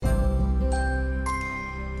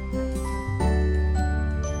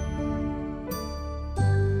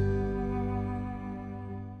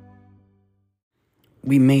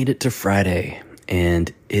We made it to Friday,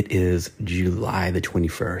 and it is July the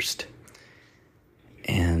 21st.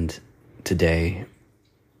 And today,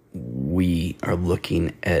 we are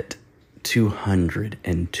looking at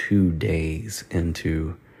 202 days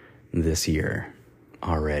into this year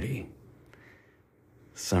already.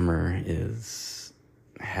 Summer is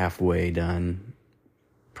halfway done,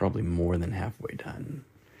 probably more than halfway done.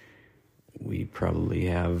 We probably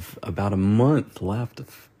have about a month left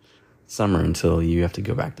of summer until you have to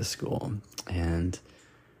go back to school. And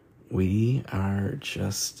we are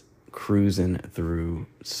just cruising through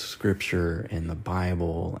scripture and the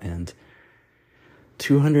Bible. And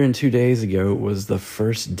 202 days ago was the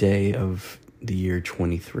first day of the year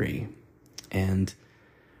 23. And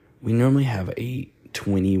we normally have a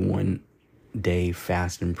 21-day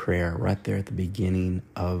fast and prayer right there at the beginning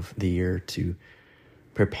of the year to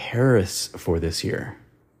prepare us for this year.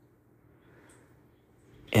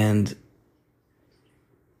 And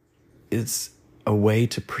it's a way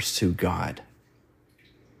to pursue God.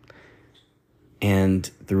 And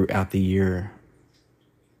throughout the year,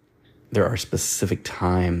 there are specific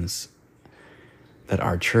times that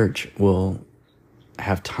our church will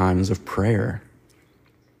have times of prayer.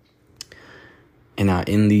 And now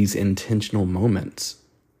in these intentional moments,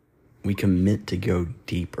 we commit to go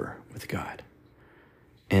deeper with God.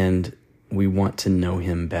 And we want to know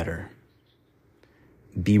Him better.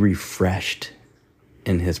 Be refreshed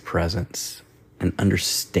in His presence and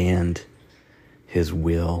understand His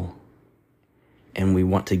will. And we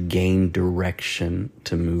want to gain direction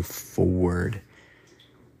to move forward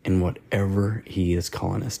in whatever He is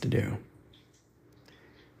calling us to do.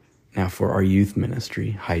 Now for our youth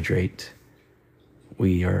ministry, Hydrate,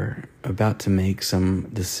 we are about to make some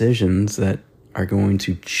decisions that are going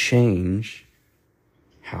to change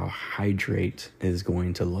how Hydrate is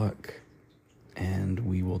going to look. And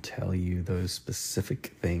we will tell you those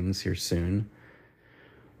specific things here soon.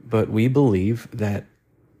 But we believe that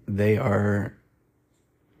they are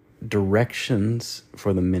directions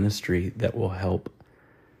for the ministry that will help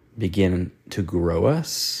begin to grow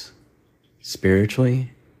us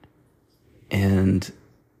spiritually and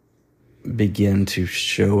begin to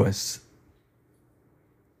show us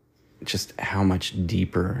just how much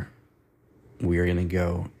deeper we're going to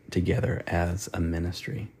go together as a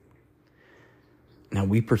ministry. Now,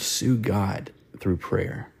 we pursue God through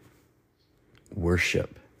prayer,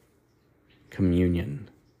 worship, communion,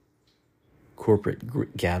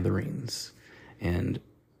 corporate gatherings, and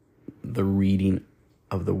the reading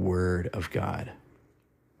of the Word of God.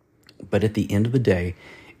 But at the end of the day,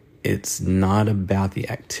 it's not about the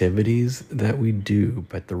activities that we do,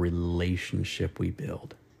 but the relationship we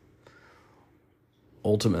build.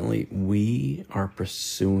 Ultimately, we are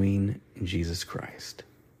pursuing Jesus Christ.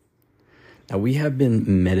 Now, we have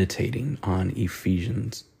been meditating on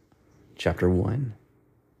Ephesians chapter 1,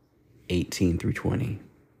 18 through 20,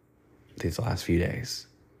 these last few days.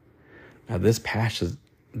 Now, this passage,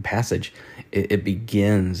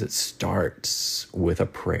 it starts with a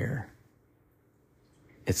prayer.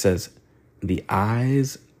 It says, "The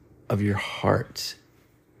eyes of your heart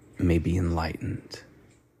may be enlightened."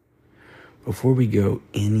 Before we go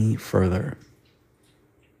any further,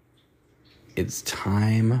 it's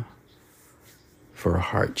time for a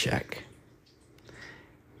heart check.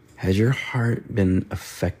 Has your heart been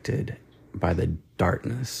affected by the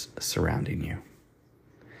darkness surrounding you?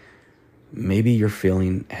 Maybe you're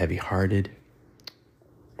feeling heavy-hearted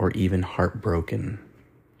or even heartbroken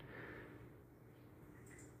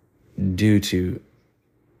due to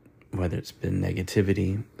whether it's been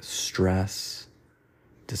negativity, stress,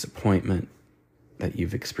 disappointment that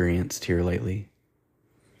you've experienced here lately.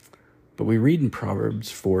 But we read in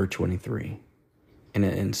Proverbs 4:23, and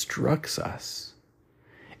it instructs us.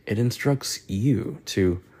 It instructs you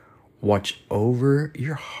to watch over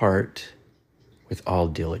your heart with all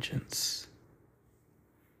diligence.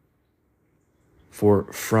 For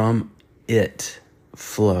from it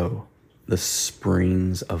flow the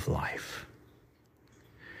springs of life.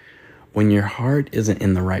 When your heart isn't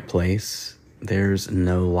in the right place, there's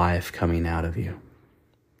no life coming out of you.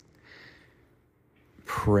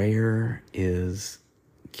 Prayer is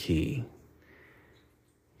key.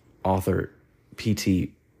 Author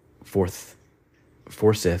P.T. Forsyth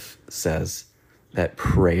says that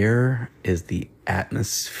prayer is the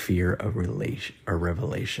atmosphere of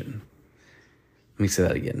revelation. Let me say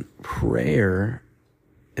that again. Prayer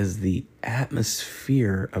is the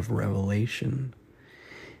atmosphere of revelation.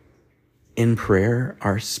 In prayer,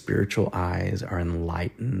 our spiritual eyes are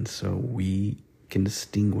enlightened so we can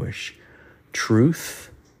distinguish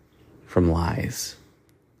truth from lies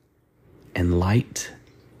and light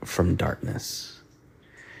from darkness.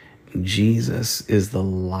 Jesus is the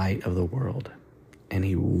light of the world, and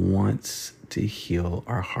he wants to heal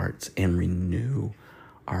our hearts and renew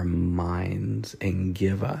our minds and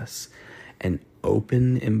give us an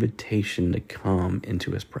open invitation to come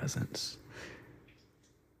into his presence.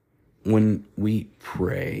 When we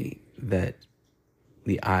pray that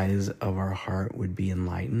the eyes of our heart would be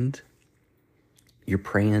enlightened, you're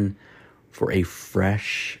praying for a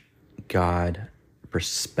fresh God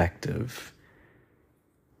perspective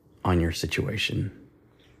on your situation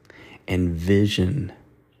and vision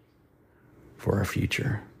for our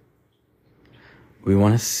future. We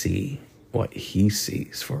want to see what he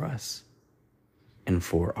sees for us and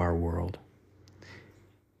for our world.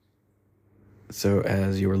 So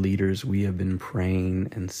as your leaders, we have been praying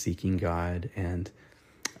and seeking God, and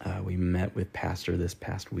we met with Pastor this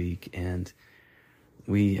past week, and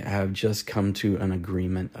we have just come to an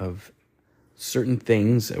agreement of certain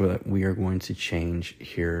things that we are going to change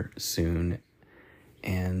here soon,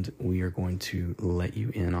 and we are going to let you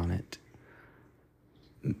in on it.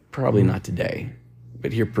 Probably not today,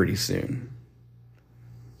 but here pretty soon.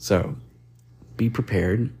 So be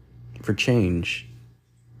prepared for change.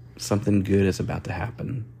 Something good is about to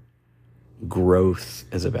happen. Growth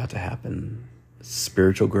is about to happen.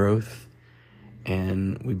 Spiritual growth,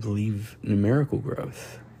 and we believe numerical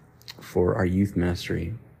growth for our youth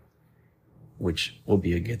ministry, which will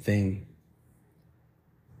be a good thing.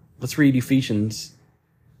 Let's read Ephesians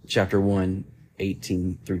chapter 1,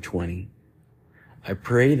 18 through 20. I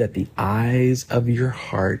pray that the eyes of your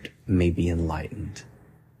heart may be enlightened,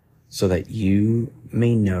 so that you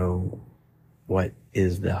may know what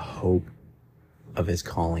is the hope of his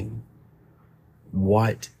calling,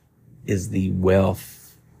 what is the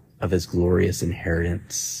wealth of his glorious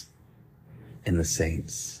inheritance in the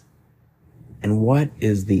saints, and what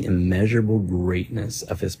is the immeasurable greatness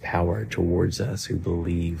of his power towards us who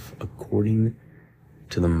believe, according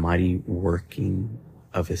to the mighty working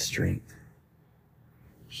of his strength.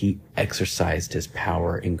 He exercised his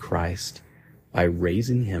power in Christ by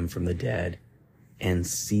raising him from the dead and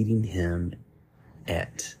seating him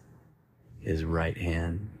at his right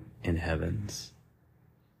hand in heavens.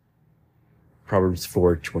 Proverbs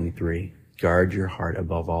 4:23. Guard your heart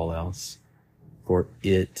above all else, for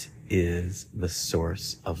it is the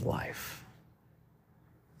source of life.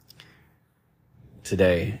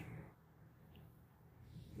 Today,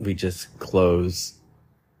 we just close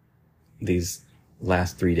these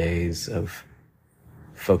last 3 days of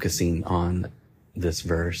focusing on this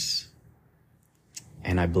verse.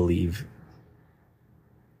 And I believe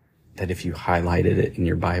that if you highlighted it in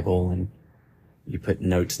your Bible and you put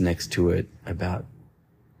notes next to it about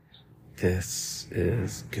this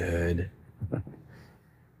is good,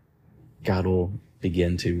 God will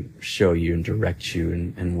begin to show you and direct you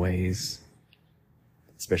in ways,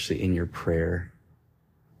 especially in your prayer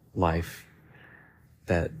life,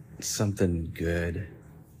 that something good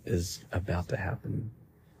is about to happen.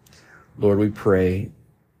 Lord, we pray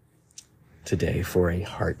today for a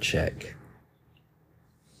heart check.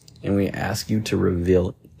 And we ask you to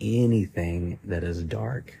reveal anything that is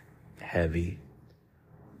dark, heavy,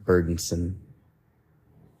 burdensome,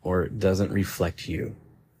 or doesn't reflect you.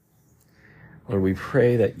 Lord, we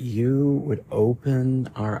pray that you would open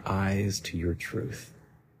our eyes to your truth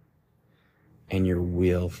and your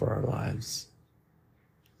will for our lives.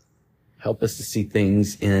 Help us to see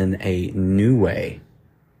things in a new way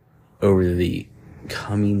over the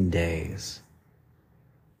coming days.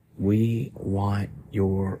 We want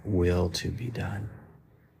your will to be done.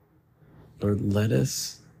 Lord, let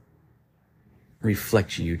us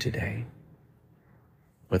reflect you today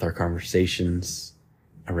with our conversations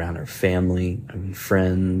around our family and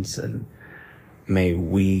friends, and may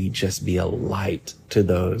we just be a light to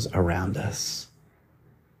those around us.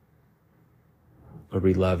 Lord,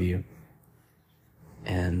 we love you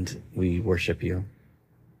and we worship you.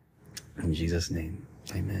 In Jesus' name,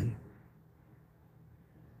 amen.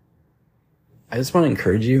 I just want to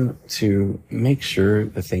encourage you to make sure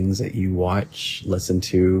the things that you watch, listen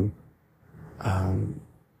to,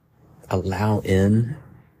 allow in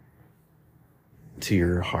to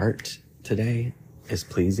your heart today is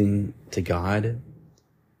pleasing to God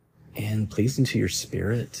and pleasing to your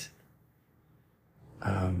spirit.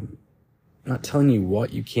 I'm not telling you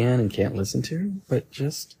what you can and can't listen to, but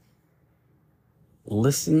just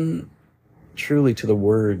listen truly to the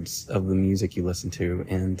words of the music you listen to.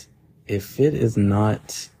 And if it is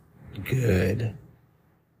not good,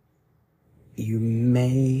 you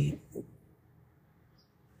may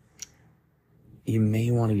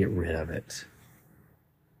want to get rid of it.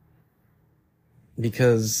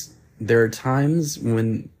 Because there are times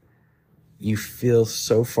when you feel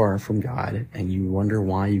so far from God and you wonder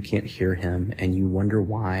why you can't hear him and you wonder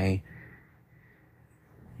why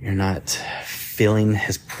you're not feeling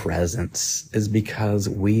his presence, is because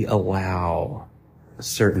we allow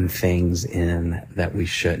certain things in that we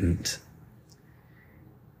shouldn't.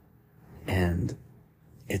 And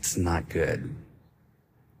it's not good.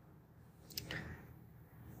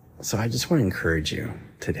 So I just want to encourage you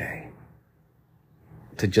today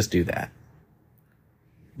to just do that.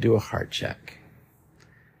 Do a heart check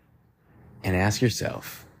and ask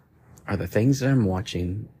yourself, are the things that I'm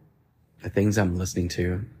watching, the things I'm listening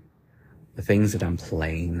to, the things that I'm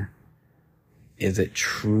playing, is it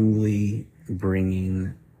truly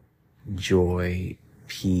bringing joy,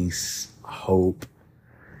 peace, hope?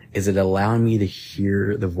 Is it allowing me to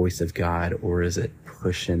hear the voice of God, or is it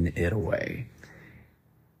pushing it away?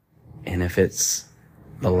 And if it's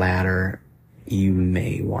the latter, you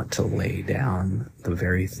may want to lay down the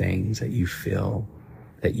very things that you feel,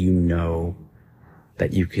 that you know,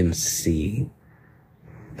 that you can see,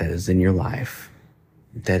 that is in your life,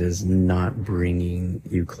 that is not bringing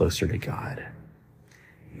you closer to God.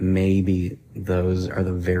 Maybe those are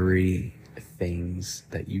the very things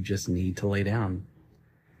that you just need to lay down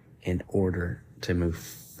in order to move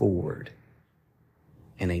forward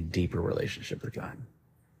in a deeper relationship with God.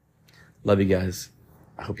 Love you guys.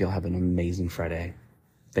 I hope y'all have an amazing Friday.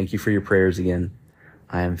 Thank you for your prayers again.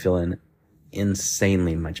 I am feeling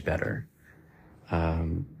insanely much better.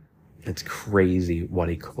 It's crazy what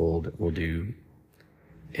a cold will do.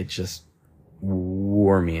 It just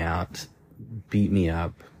wore me out, beat me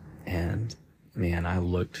up, and man, I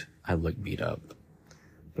looked beat up,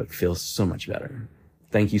 but feel so much better.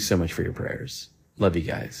 Thank you so much for your prayers. Love you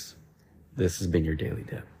guys. This has been your Daily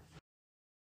Dip.